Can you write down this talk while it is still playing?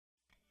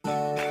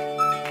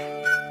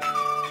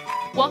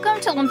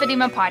Welcome to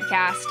Lymphedema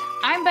Podcast.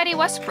 I'm Betty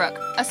Westbrook,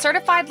 a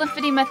certified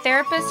lymphedema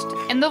therapist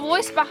and the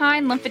voice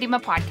behind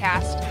Lymphedema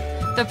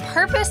Podcast. The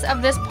purpose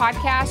of this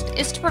podcast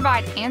is to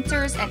provide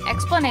answers and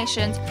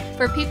explanations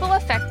for people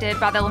affected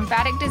by the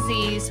lymphatic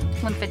disease,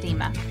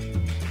 lymphedema.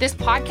 This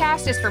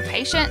podcast is for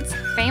patients,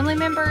 family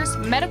members,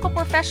 medical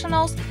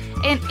professionals,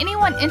 and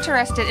anyone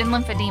interested in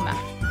lymphedema.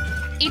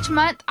 Each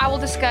month, I will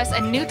discuss a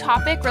new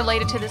topic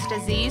related to this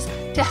disease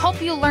to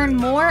help you learn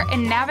more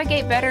and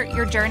navigate better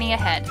your journey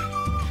ahead.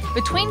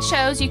 Between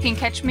shows, you can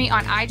catch me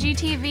on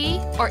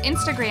IGTV or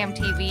Instagram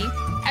TV,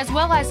 as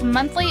well as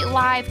monthly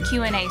live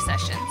Q&A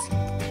sessions.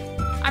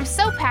 I'm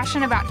so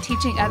passionate about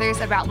teaching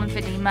others about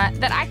lymphedema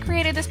that I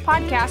created this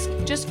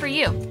podcast just for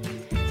you.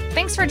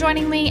 Thanks for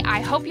joining me.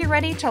 I hope you're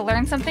ready to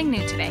learn something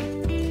new today.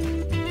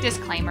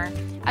 Disclaimer.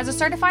 As a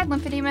certified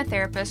lymphedema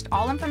therapist,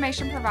 all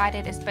information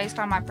provided is based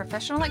on my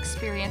professional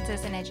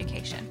experiences and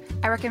education.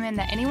 I recommend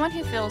that anyone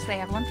who feels they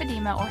have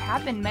lymphedema or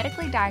have been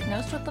medically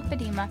diagnosed with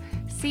lymphedema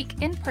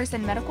seek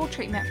in-person medical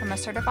treatment from a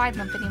certified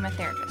lymphedema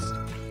therapist.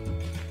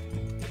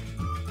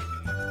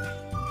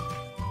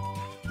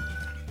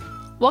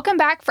 Welcome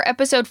back for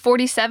episode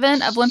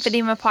 47 of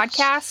Lymphedema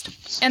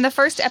Podcast and the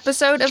first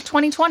episode of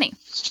 2020.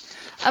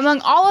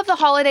 Among all of the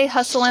holiday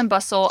hustle and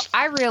bustle,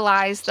 I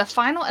realized the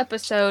final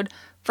episode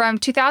from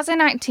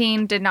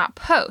 2019 did not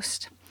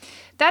post.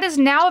 That is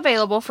now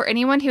available for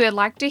anyone who would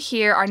like to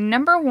hear our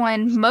number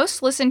one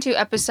most listened to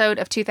episode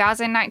of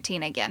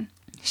 2019 again.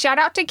 Shout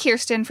out to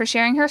Kirsten for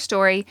sharing her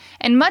story,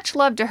 and much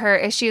love to her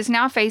as she is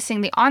now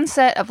facing the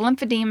onset of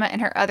lymphedema in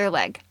her other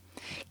leg.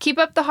 Keep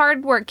up the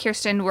hard work,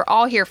 Kirsten. We're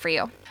all here for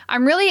you.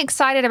 I'm really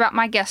excited about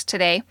my guest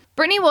today.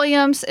 Brittany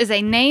Williams is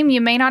a name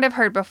you may not have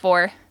heard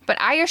before, but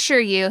I assure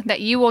you that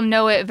you will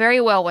know it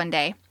very well one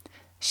day.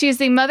 She is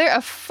the mother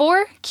of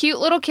 4 cute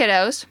little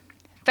kiddos,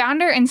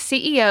 founder and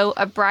CEO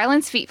of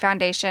Brylan's Feet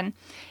Foundation,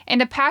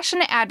 and a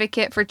passionate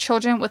advocate for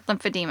children with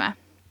lymphedema.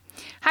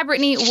 Hi,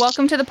 Brittany.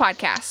 Welcome to the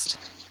podcast.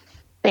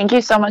 Thank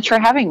you so much for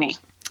having me.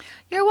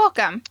 You're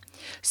welcome.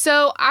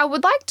 So I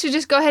would like to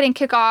just go ahead and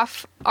kick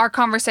off our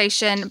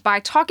conversation by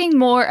talking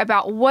more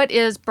about what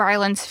is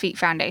Brylan's Feet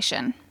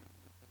Foundation.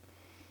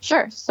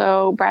 Sure.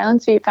 So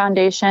Brylan's Feet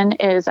Foundation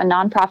is a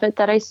nonprofit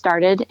that I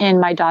started in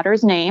my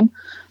daughter's name.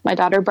 My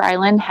daughter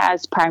Brylan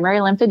has primary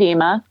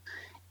lymphedema,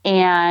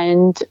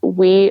 and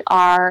we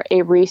are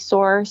a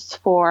resource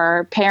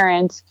for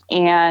parents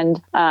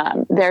and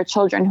their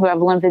children who have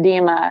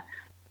lymphedema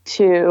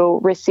to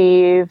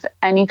receive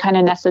any kind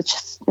of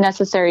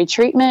necessary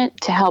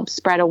treatment to help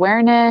spread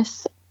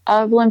awareness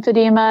of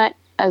lymphedema,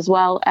 as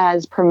well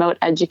as promote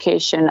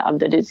education of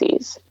the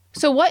disease.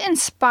 So what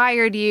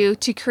inspired you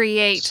to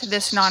create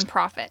this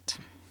nonprofit?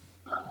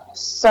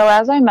 So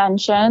as I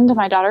mentioned,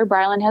 my daughter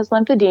Brylan has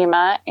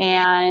lymphedema,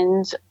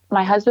 and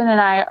my husband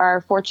and I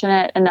are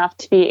fortunate enough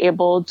to be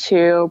able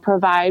to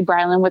provide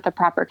Brylan with the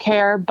proper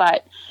care,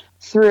 but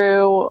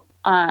through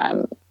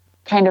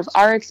kind of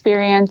our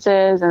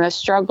experiences and the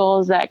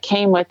struggles that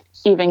came with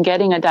even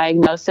getting a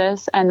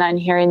diagnosis, and then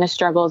hearing the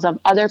struggles of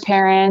other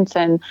parents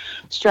and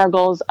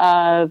struggles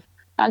of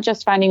not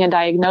just finding a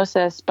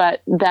diagnosis,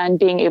 but then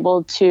being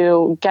able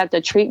to get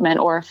the treatment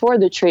or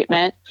afford the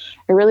treatment.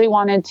 I really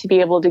wanted to be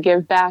able to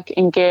give back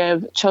and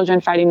give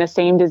children fighting the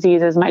same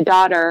disease as my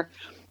daughter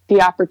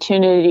the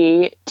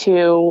opportunity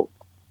to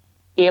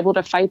be able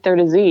to fight their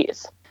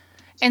disease.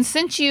 And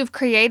since you've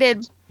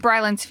created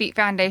Brylan's Feet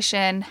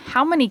Foundation,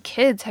 how many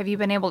kids have you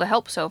been able to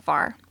help so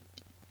far?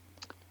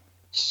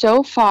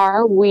 So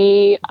far,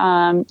 we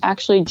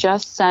actually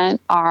just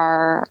sent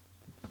our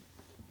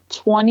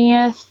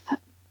 20th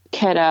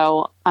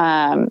kiddo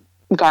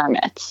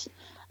garments.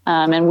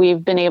 And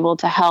we've been able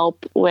to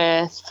help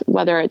with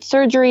whether it's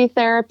surgery,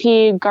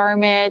 therapy,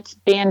 garments,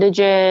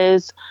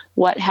 bandages,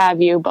 what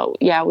have you. But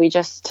yeah, we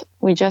just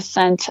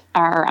sent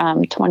our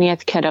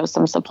 20th kiddo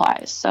some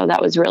supplies. So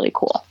that was really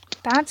cool.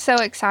 That's so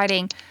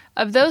exciting.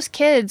 Of those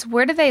kids,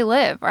 where do they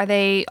live? Are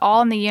they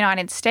all in the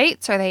United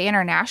States? Are they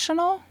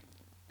international?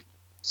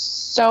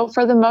 So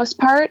for the most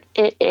part,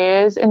 it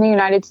is in the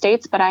United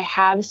States, but I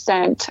have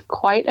sent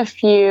quite a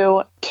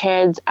few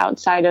kids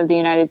outside of the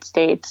United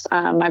States.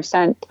 I've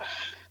sent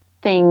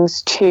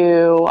things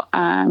to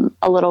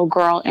a little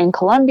girl in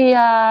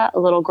Colombia, a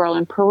little girl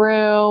in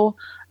Peru.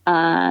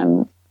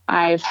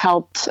 I've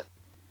helped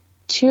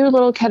 2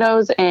 little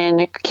kiddos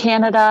in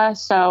Canada,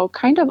 so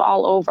kind of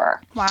all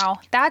over. Wow,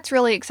 that's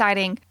really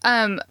exciting.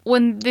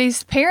 When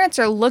these parents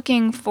are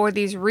looking for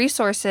these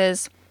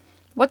resources,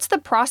 what's the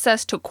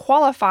process to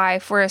qualify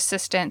for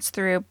assistance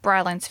through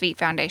Brylan's Feet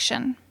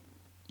Foundation?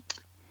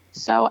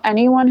 So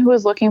anyone who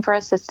is looking for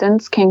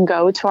assistance can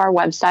go to our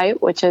website,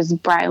 which is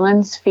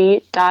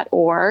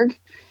brylansfeet.org.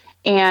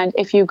 And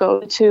if you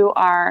go to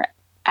our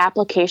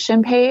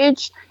application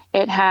page,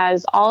 it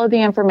has all of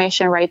the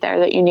information right there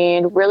that you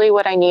need. Really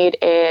what I need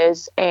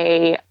is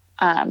a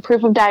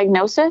proof of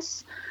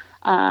diagnosis,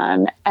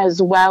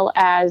 as well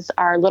as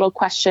our little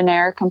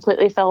questionnaire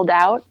completely filled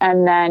out.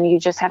 And then you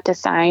just have to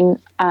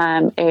sign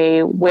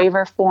a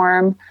waiver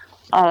form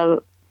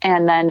and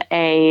then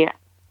a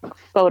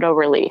photo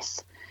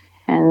release.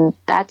 And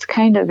that's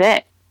kind of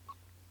it.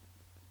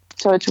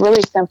 So it's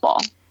really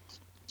simple.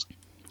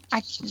 I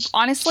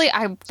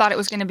thought it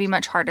was going to be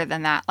much harder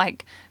than that.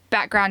 Like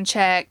background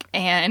check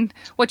and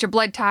what's your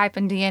blood type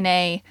and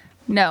DNA.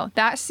 No,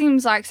 that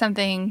seems like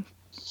something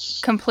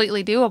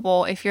completely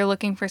doable if you're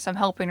looking for some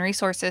help and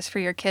resources for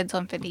your kids'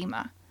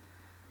 lymphedema.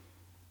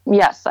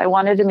 Yes, I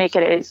wanted to make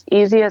it as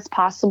easy as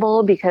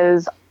possible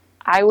because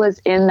I was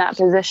in that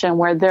position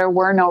where there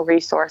were no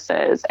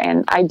resources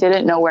and I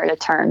didn't know where to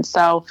turn.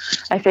 So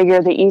I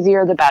figured the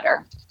easier, the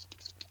better.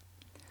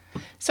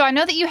 So I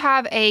know that you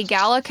have a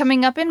gala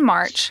coming up in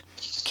March.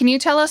 Can you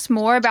tell us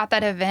more about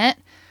that event?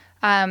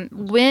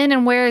 When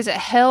and where is it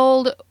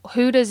held?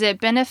 Who does it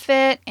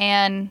benefit?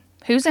 And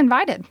who's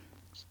invited?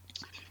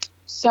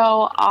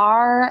 So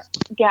our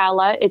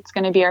gala, it's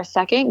going to be our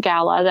second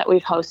gala that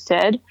we've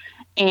hosted.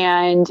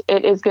 And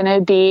it is going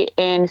to be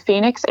in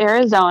Phoenix,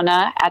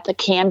 Arizona at the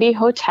Canby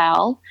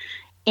Hotel.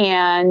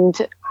 And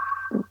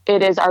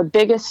it is our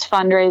biggest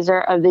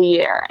fundraiser of the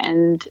year.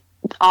 And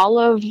all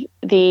of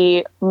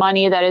the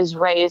money that is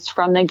raised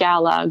from the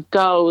gala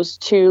goes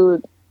to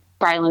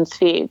Bryland's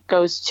Feet,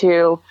 goes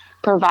to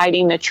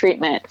providing the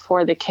treatment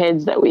for the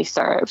kids that we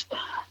serve.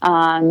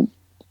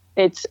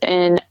 It's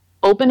an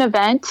open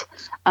event.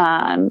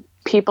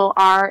 People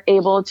are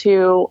able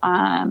to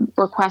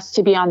request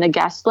to be on the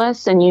guest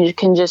list, and you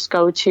can just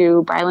go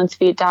to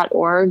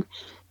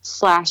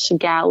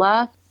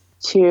brylandsfeet.org/gala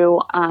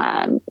to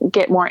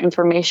get more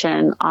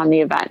information on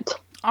the event.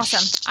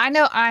 Awesome. I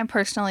know I'm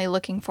personally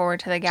looking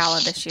forward to the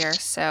gala this year,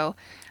 so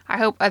I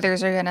hope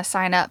others are going to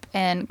sign up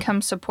and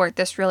come support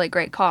this really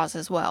great cause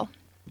as well.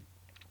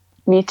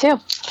 Me too.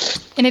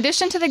 In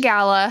addition to the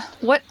gala,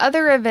 what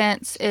other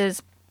events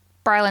is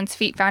Bryland's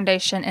Feet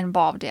Foundation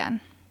involved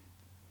in?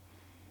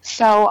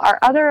 So our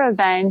other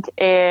event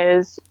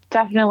is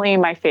definitely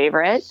my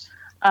favorite.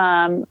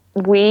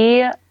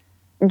 We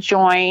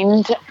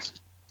joined,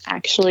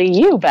 actually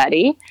you,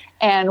 Betty,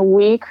 and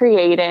we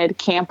created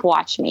Camp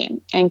Watch Me.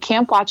 And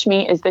Camp Watch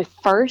Me is the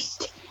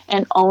first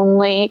and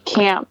only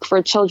camp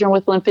for children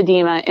with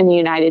lymphedema in the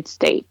United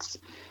States.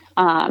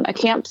 A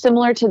camp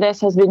similar to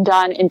this has been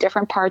done in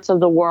different parts of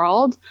the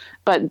world,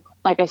 but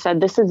like I said,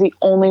 this is the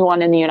only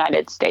one in the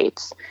United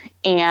States.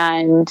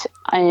 And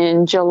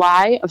in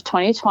July of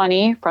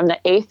 2020, from the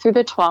 8th through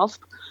the 12th,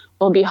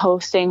 we'll be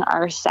hosting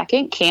our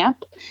second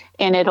camp,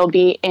 and it'll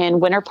be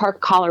in Winter Park,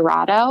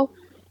 Colorado,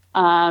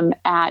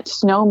 at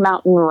Snow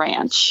Mountain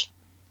Ranch.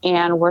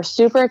 And we're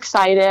super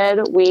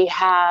excited. We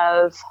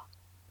have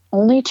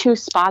only 2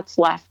 spots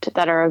left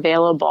that are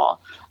available.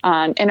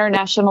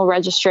 International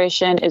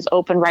registration is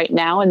open right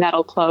now, and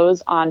that'll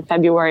close on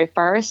February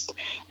 1st.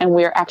 And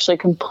we're actually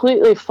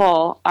completely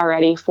full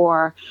already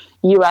for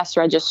U.S.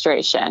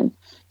 registration.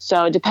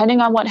 So depending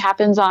on what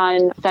happens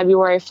on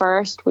February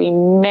 1st, we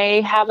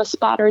may have a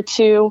spot or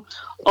 2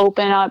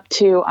 open up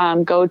to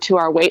go to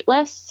our wait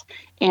lists.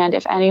 And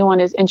if anyone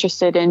is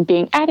interested in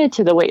being added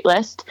to the wait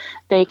list,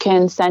 they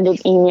can send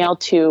an email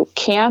to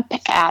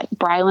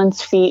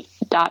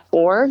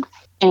camp@brylandsfeet.org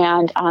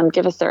and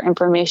give us their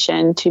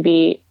information to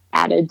be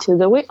added to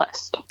the wait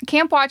list.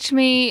 Camp Watch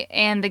Me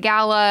and the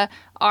gala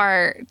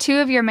are 2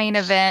 of your main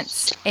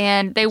events,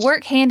 and they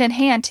work hand in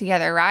hand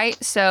together,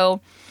 right?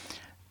 So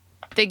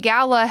the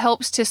gala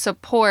helps to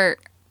support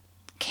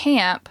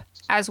camp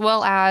as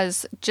well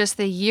as just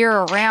the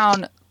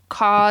year-round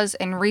cause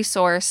and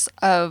resource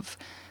of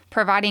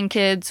providing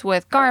kids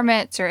with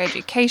garments or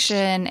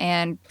education.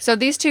 And so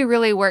these 2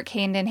 really work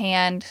hand in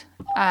hand.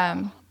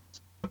 I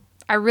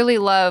really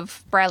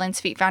love Bryland's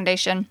Feet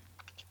Foundation,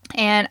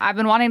 and I've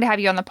been wanting to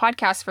have you on the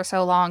podcast for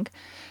so long.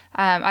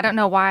 I don't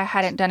know why I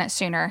hadn't done it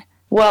sooner.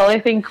 Well, I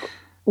think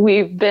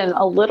we've been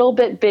a little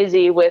bit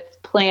busy with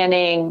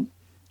planning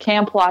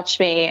Camp Watch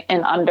Me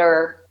in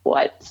under,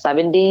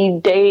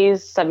 70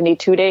 days,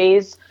 72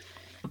 days,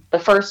 the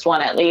first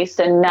one at least.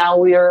 And now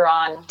we are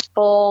on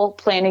full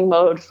planning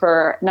mode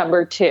for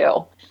number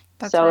 2.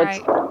 That's so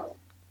right.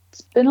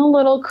 It's been a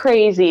little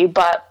crazy,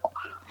 but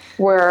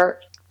we're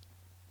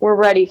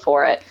ready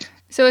for it.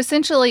 So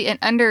essentially in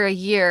under a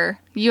year,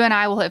 you and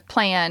I will have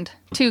planned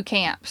 2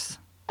 camps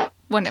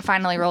when it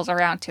finally rolls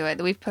around to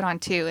it. We've put on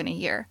 2 in a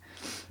year.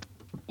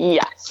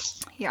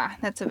 Yes. Yeah,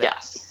 that's a bit.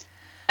 Yes.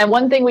 And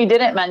one thing we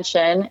didn't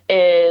mention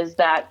is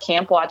that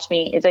Camp Watch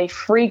Me is a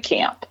free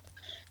camp.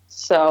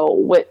 So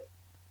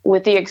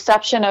with the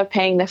exception of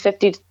paying the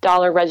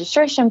 $50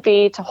 registration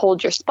fee to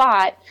hold your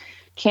spot,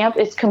 camp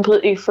is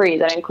completely free.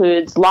 That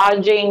includes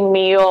lodging,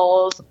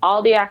 meals,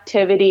 all the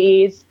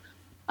activities,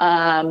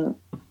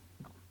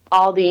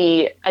 all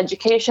the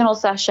educational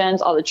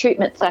sessions, all the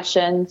treatment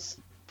sessions,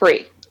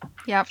 free.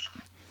 Yep.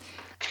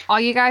 All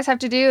you guys have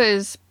to do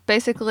is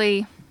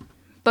basically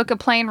book a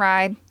plane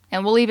ride,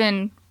 and we'll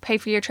even pay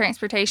for your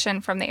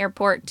transportation from the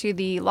airport to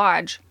the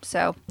lodge.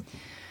 So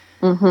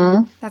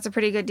that's a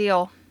pretty good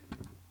deal.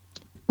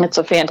 It's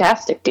a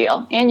fantastic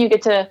deal. And you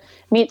get to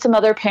meet some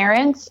other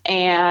parents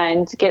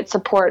and get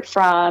support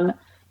from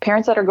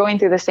parents that are going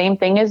through the same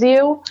thing as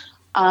you.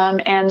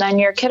 And then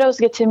your kiddos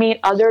get to meet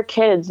other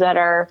kids that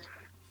are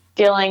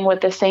dealing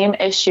with the same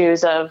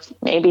issues of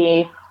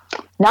maybe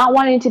not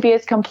wanting to be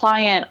as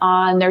compliant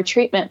on their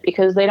treatment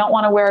because they don't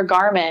want to wear a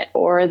garment,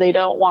 or they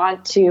don't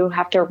want to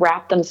have to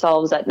wrap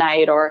themselves at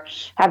night or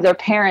have their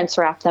parents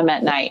wrap them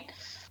at night.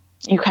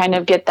 You kind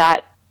of get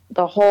that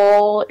the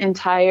whole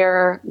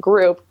entire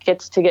group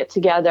gets to get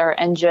together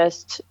and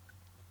just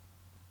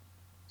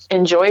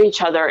enjoy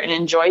each other and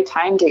enjoy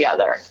time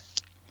together.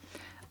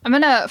 I'm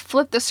going to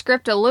flip the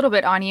script a little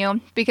bit on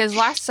you, because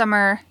last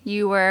summer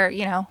you were,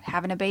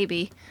 having a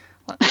baby,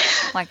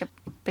 like a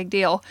big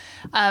deal,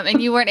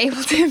 and you weren't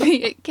able to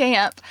be at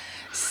camp.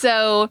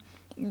 So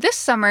this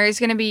summer is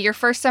going to be your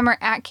first summer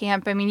at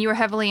camp. I mean, you were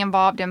heavily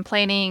involved in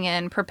planning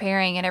and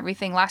preparing and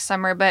everything last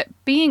summer, but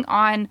being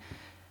on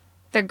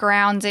the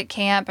grounds at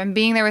camp and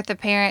being there with the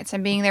parents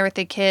and being there with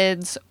the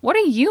kids, what are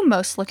you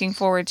most looking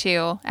forward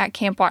to at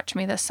Camp Watch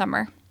Me this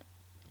summer?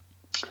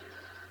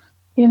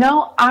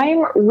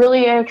 I'm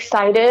really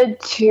excited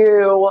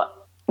to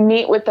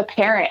meet with the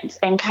parents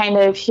and kind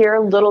of hear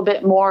a little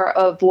bit more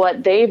of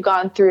what they've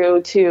gone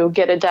through to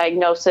get a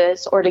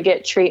diagnosis or to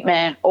get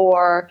treatment,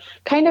 or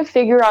kind of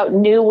figure out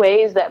new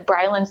ways that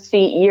Bryland's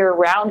Feet year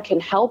round can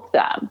help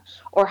them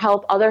or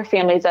help other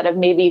families that have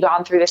maybe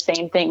gone through the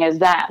same thing as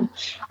them.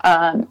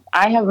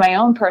 I have my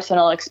own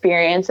personal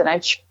experience, and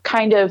I've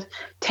kind of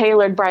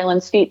tailored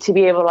Bryland's Feet to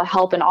be able to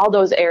help in all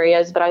those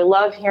areas, but I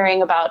love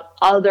hearing about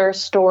other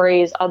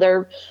stories,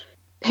 other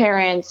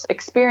parents'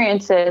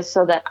 experiences,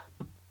 so that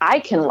I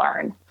can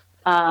learn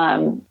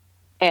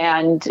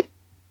and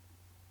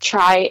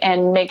try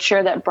and make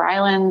sure that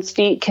Bryland's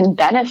Feet can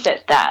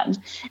benefit them.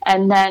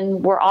 And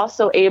then we're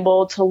also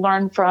able to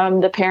learn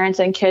from the parents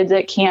and kids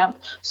at camp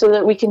so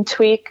that we can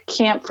tweak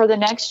camp for the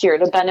next year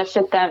to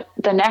benefit them,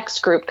 the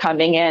next group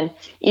coming in,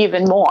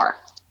 even more.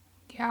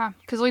 Yeah,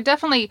 because we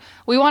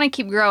want to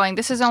keep growing.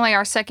 This is only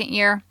our second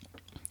year,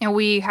 and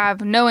we have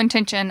no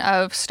intention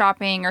of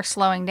stopping or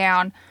slowing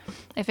down.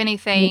 If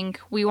anything,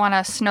 we want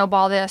to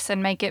snowball this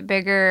and make it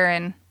bigger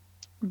and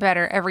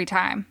better every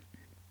time.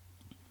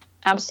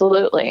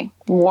 Absolutely.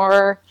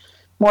 More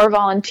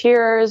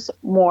volunteers,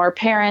 more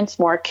parents,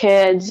 more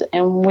kids,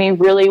 and we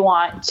really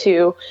want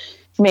to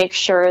make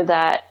sure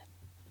that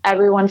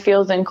everyone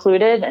feels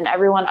included and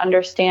everyone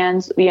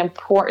understands the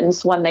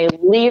importance when they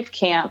leave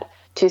camp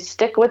to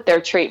stick with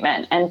their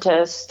treatment and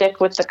to stick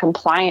with the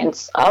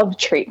compliance of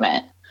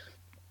treatment.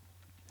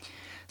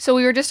 So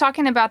we were just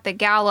talking about the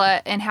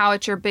gala and how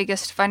it's your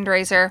biggest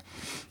fundraiser.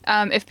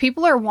 If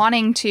people are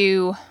wanting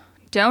to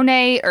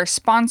donate or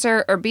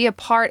sponsor or be a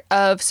part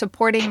of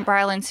supporting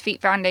Bryland's Feet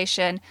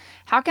Foundation,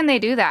 how can they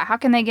do that? How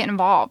can they get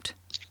involved?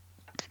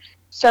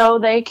 So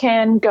they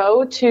can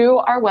go to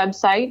our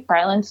website,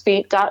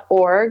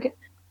 brylandsfeet.org.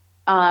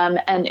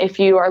 And if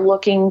you are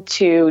looking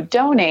to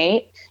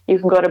donate, you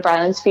can go to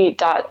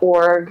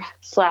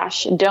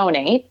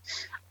brylandsfeet.org/donate.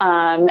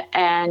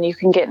 And you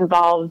can get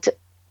involved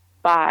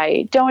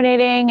by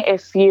donating.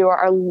 If you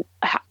are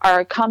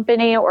a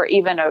company, or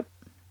even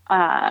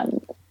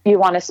you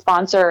want to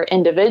sponsor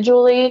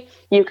individually,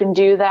 you can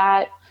do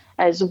that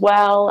as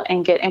well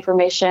and get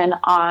information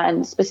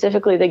on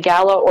specifically the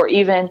gala, or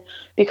even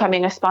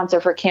becoming a sponsor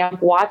for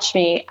Camp Watch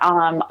Me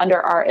under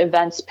our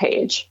events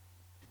page.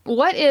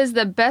 What is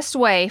the best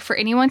way for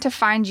anyone to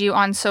find you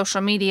on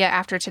social media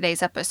after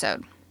today's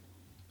episode?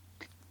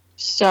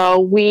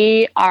 So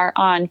we are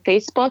on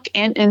Facebook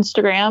and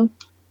Instagram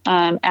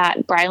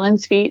at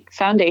Bryland's Feet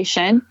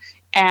Foundation.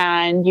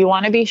 And you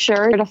want to be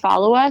sure to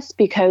follow us,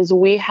 because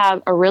we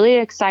have a really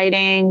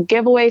exciting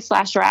giveaway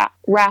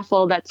 /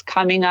 raffle that's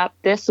coming up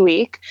this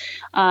week.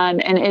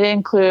 And it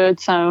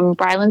includes some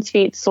Bryland's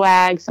Feet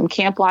swag, some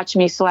Camp Watch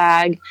Me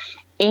swag,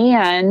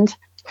 and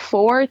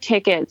 4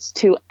 tickets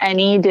to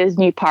any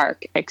Disney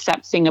park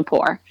except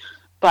Singapore.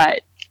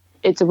 But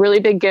it's a really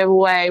big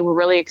giveaway. We're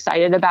really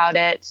excited about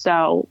it.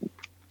 So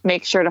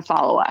make sure to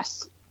follow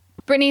us.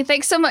 Brittany,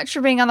 thanks so much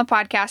for being on the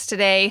podcast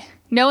today.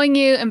 Knowing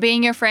you and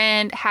being your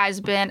friend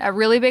has been a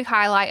really big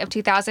highlight of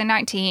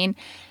 2019.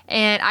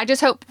 And I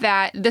just hope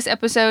that this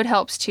episode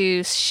helps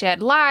to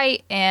shed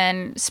light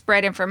and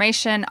spread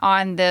information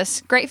on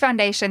this great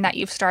foundation that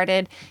you've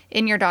started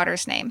in your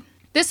daughter's name.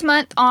 This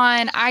month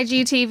on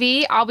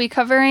IGTV, I'll be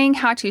covering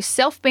how to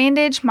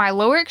self-bandage my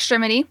lower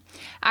extremity,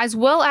 as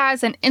well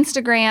as an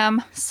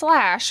Instagram /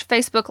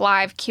 Facebook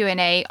Live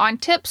Q&A on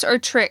tips or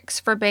tricks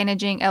for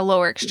bandaging a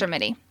lower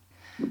extremity.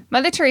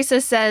 Mother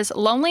Teresa says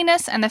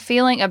loneliness and the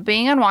feeling of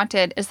being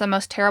unwanted is the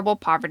most terrible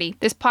poverty.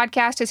 This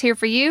podcast is here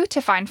for you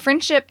to find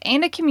friendship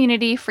and a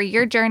community for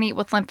your journey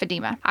with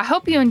lymphedema. I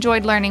hope you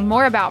enjoyed learning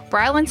more about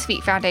Bryland's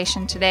Feet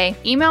Foundation today.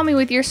 Email me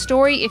with your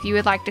story if you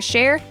would like to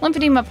share,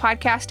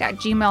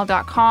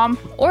 lymphedemapodcast@gmail.com,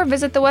 or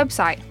visit the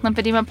website,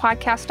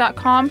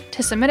 lymphedemapodcast.com,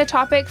 to submit a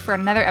topic for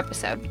another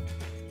episode.